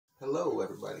Hello,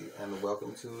 everybody, and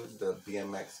welcome to the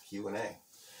BMX Q&A.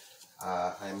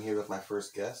 I am here with my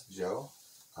first guest, Joe.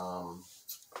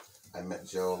 I met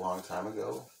Joe a long time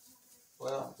ago.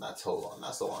 Well, not so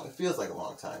long. It feels like a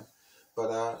long time.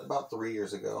 But about 3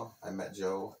 years ago, I met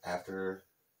Joe after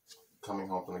coming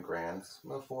home from the Grands.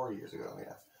 About 4 years ago,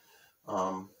 yeah.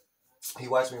 He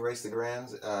watched me race the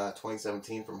Grands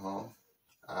 2017 from home.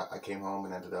 I came home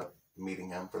and ended up meeting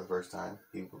him for the first time.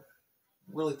 He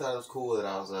really thought it was cool that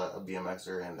I was a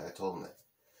BMXer, and I told him that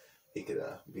he could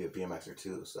be a BMXer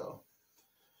too. So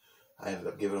I ended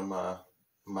up giving him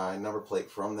my number plate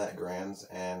from that Grands,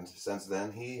 and since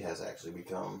then he has actually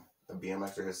become a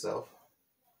BMXer himself.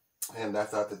 And I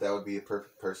thought that would be a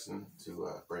perfect person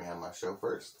to bring on my show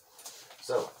first.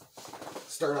 So,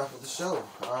 start off with the show.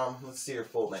 Let's see your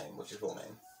full name. What's your full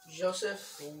name?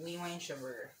 Joseph Lee Wayne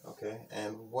Shenberger. Okay,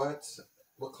 and what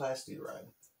class do you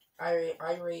ride?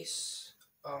 I race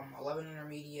 11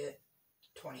 intermediate,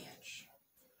 20 inch.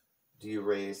 Do you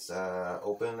race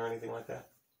open or anything like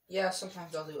that? Yeah,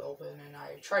 sometimes I'll do open, and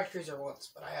I tried cruiser once,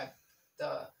 but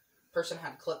the person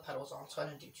had clip pedals on, so I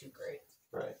didn't do too great.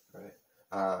 Right.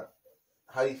 How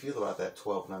do you feel about that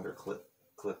 12 and under clip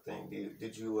thing?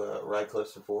 Did you ride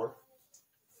clips before?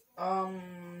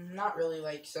 Not really.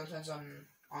 Like sometimes on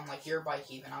like your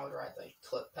bike even, I would ride like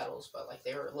clip pedals, but like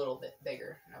they were a little bit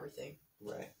bigger and everything.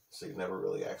 Right. So you never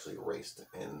really actually raced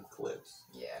in clips.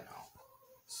 Yeah, no.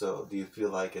 So do you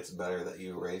feel like it's better that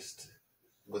you raced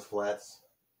with flats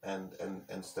and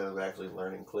instead of actually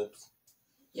learning clips?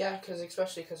 Yeah,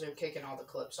 especially because they're taking all the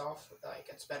clips off. Like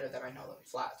it's better that I know them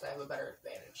flats. I have a better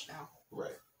advantage now.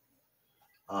 Right.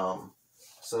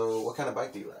 So what kind of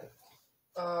bike do you ride?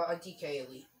 A DK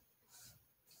Elite.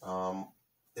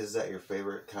 Is that your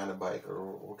favorite kind of bike,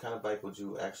 or what kind of bike would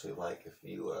you actually like if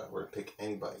you were to pick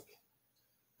any bike?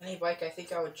 Any bike, I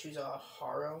think I would choose a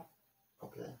Haro.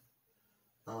 Okay.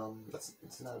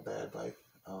 It's not a bad bike.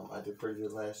 I did pretty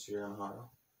good last year on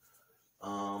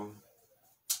Haro.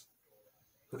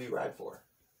 Who do you ride for?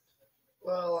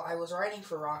 Well, I was riding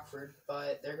for Rockford,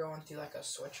 but they're going through like a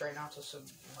switch right now to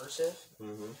submersive.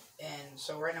 Mm-hmm. And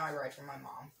so right now I ride for my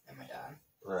mom and my dad.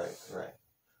 Right.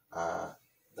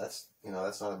 That's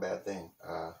not a bad thing.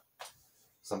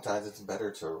 Sometimes it's better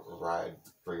to ride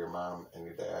for your mom and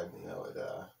your dad.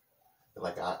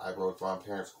 I rode for my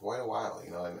parents quite a while,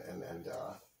 and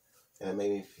it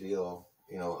made me feel,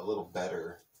 a little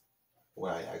better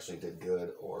when I actually did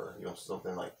good, or,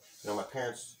 something like, my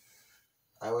parents,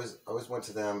 I always went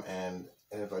to them, and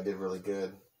if I did really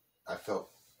good, I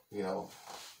felt,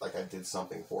 like I did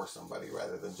something for somebody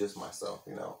rather than just myself,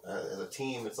 As a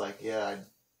team, it's like, yeah,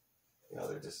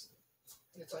 they're just...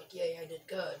 It's like, yeah, I did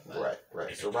good. But...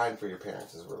 Right. So riding for your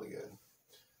parents is really good.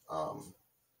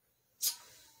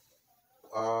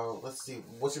 Let's see.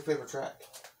 What's your favorite track?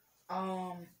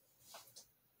 Well,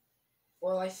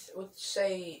 I would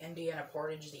say Indiana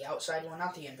Portage, the outside one,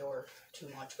 not the indoor too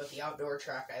much, but the outdoor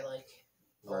track I like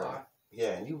a lot.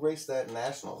 Yeah, and you raced that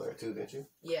national there too, didn't you?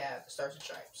 Yeah, the Stars and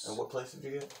Stripes. And what place did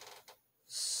you get?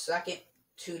 Second,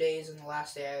 2 days, and the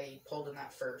last day I pulled in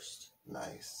that first.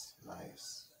 Nice.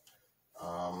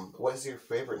 What is your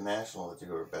favorite national that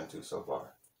you've ever been to so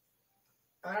far?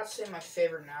 I'd have to say my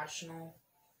favorite national,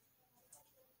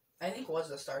 I think, was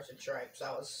the Stars and Stripes.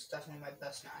 That was definitely my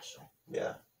best national.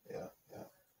 Yeah.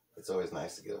 It's always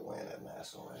nice to get a win at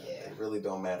national, man. Yeah. It really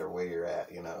don't matter where you're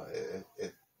at, it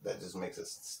that just makes it,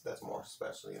 that's more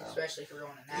special, Especially if you're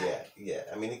going to NAC. Yeah.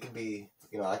 I mean, it could be,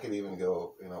 I could even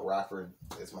go, Rockford,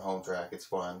 it's my home track, it's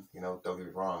fun, don't get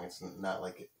me wrong, it's not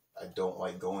like I don't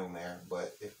like going there,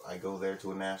 but if I go there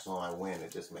to a national and I win,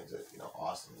 it just makes it,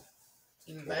 awesome.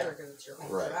 Even better because it's your home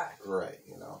track. Right,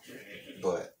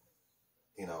 but,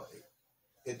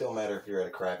 it don't matter if you're at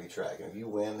a crappy track, and if you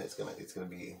win, it's gonna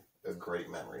be a great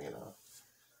memory,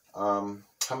 How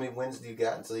many wins do you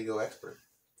got until you go expert?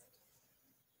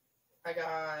 I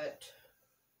got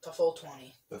the full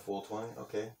 20. The full 20?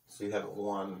 Okay. So you haven't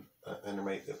won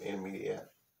intermediate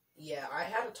yet? Yeah, I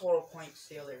had a total points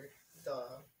the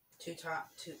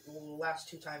last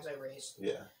two times I raced.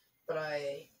 Yeah. But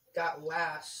I got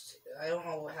last. I don't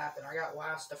know what happened. I got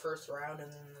last the first round,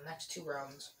 and then the next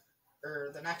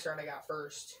next round I got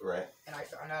first. Right. And I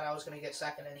found out I was going to get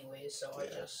second anyways, so I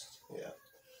just...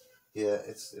 Yeah,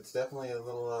 it's definitely a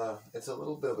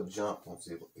little bit of a jump once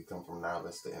you come from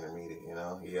novice to intermediate, you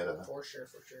gotta... For sure.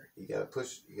 You gotta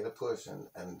push,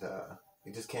 and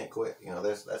you just can't quit,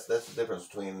 that's the difference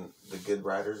between the good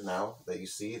riders now that you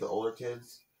see, the older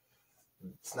kids.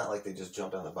 It's not like they just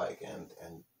jumped on the bike and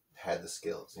had the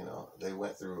skills, they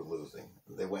went through losing,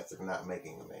 they went through not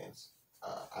making the mains.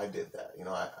 I did that,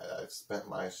 I spent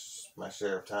my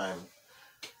share of time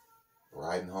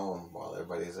riding home while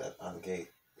everybody's on the gate,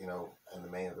 you know, in the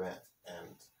main event.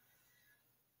 And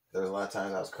there was a lot of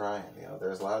times I was crying, you know.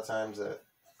 There's a lot of times that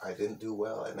I didn't do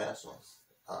well at nationals.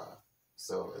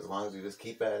 So as long as you just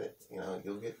keep at it, you know,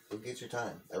 you'll get your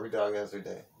time. Every dog has their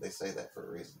day. They say that for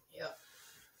a reason. Yep.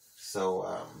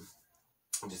 So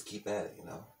just keep at it, you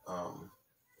know.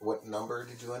 What number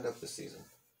did you end up this season?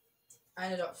 I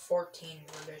ended up 14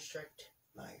 for district.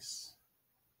 Nice.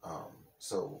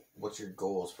 So what's your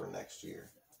goals for next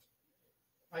year?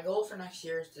 My goal for next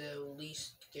year is to at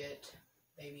least get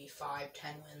maybe 5-10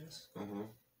 wins.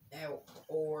 Mm-hmm.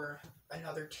 Or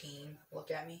another team look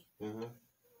at me. Mm-hmm.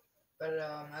 But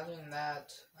other than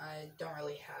that, I don't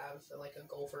really have like a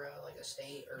goal for a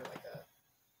state or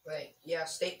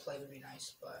state play would be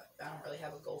nice, but I don't really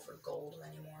have a goal for gold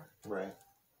anymore. Right.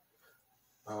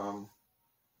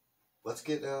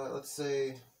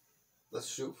 Let's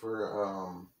shoot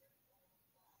for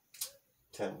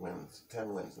 10 wins.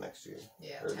 10 wins next year.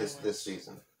 Yeah. Or this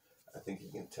season. I think you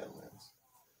can get 10 wins.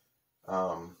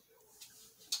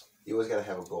 You always gotta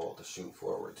have a goal to shoot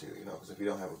forward to, you know, because if you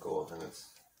don't have a goal, then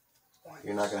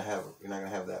you're not gonna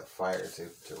have that fire to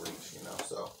reach, you know.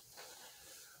 So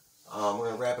we're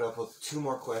gonna wrap it up with 2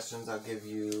 more questions. I'll give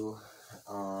you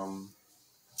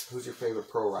who's your favorite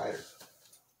pro rider?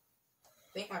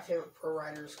 I think my favorite pro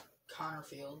rider is Connor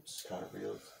Fields. Connor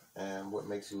Fields. And what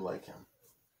makes you like him?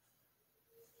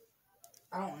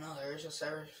 I don't know. There's just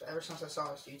ever since I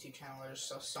saw his YouTube channel, there's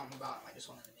just something about him. I just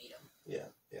wanted to meet him. Yeah.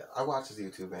 I watch his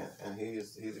YouTube and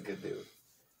he's a good dude.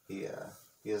 He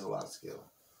has a lot of skill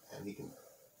and he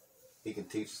can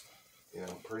teach, you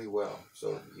know, pretty well.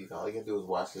 So you know, all you can do is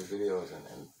watch his videos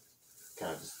and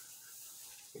kind of just,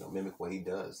 you know, mimic what he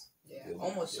does. Yeah,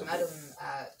 almost met him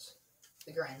at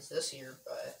the Grands this year,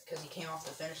 but because he came off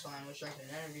the finish line, was drinking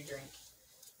an energy drink,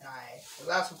 and I was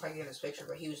asking if I could get his picture,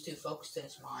 but he was too focused in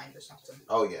his mind or something.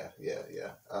 Oh yeah.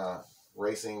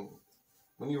 Racing.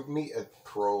 When you meet a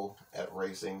pro at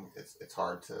racing, it's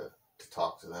hard to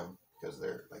talk to them because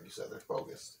they're, like you said, they're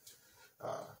focused.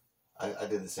 I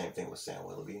did the same thing with Sam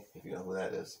Willoughby, if you know who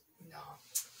that is. No.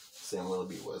 Sam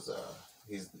Willoughby was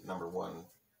he's number 1.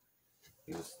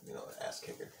 He was, you know, an ass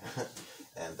kicker,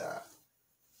 and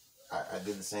I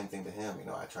did the same thing to him. You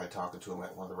know, I tried talking to him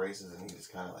at one of the races, and he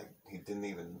just kind of like he didn't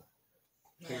even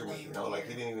hear me. You know, like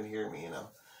he didn't even hear me. You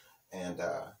know, and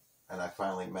I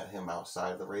finally met him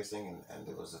outside of the racing, and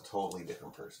it was a totally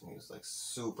different person. He was like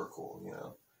super cool. You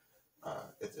know,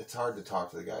 it's hard to talk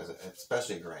to the guys,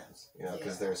 especially Grands. You know,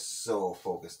 because they're so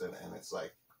focused and it's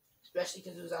like. Especially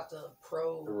because he was at the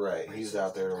pro. Right, he's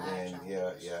out there to win.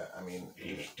 Yeah. I mean,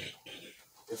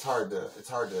 it's hard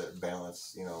to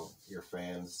balance, you know, your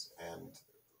fans and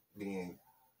being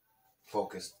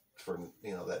focused for,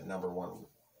 you know, that number 1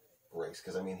 race.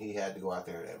 Because I mean, he had to go out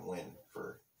there and win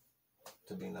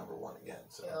to be number 1 again.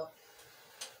 So, yep.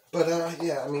 But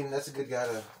yeah, I mean, that's a good guy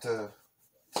to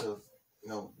you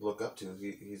know, look up to.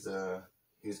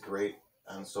 He's great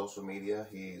on social media.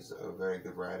 He's a very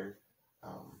good rider.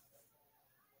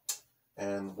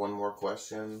 And one more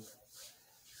question.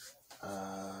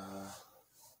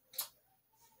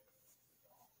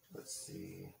 Let's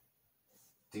see.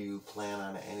 Do you plan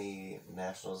on any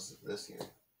nationals this year?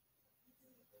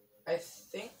 I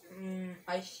think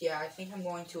I think I'm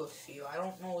going to a few. I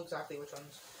don't know exactly which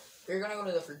ones. We were gonna go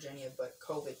to the Virginia, but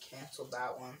COVID canceled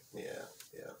that one. Yeah.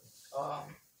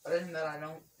 Other than that, I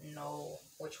don't know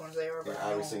which ones they are. But yeah,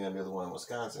 obviously gonna be the one in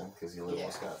Wisconsin because you live in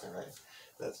Wisconsin, right?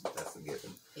 That's the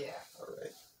given. Yeah.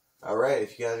 All right.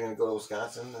 If you guys are gonna go to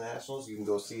Wisconsin, the nationals, you can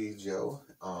go see Joe.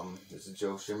 This is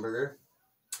Joe Shenberger.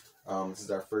 This is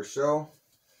our first show.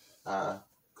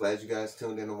 Glad you guys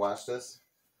tuned in and watched us.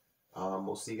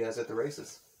 We'll see you guys at the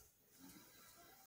races.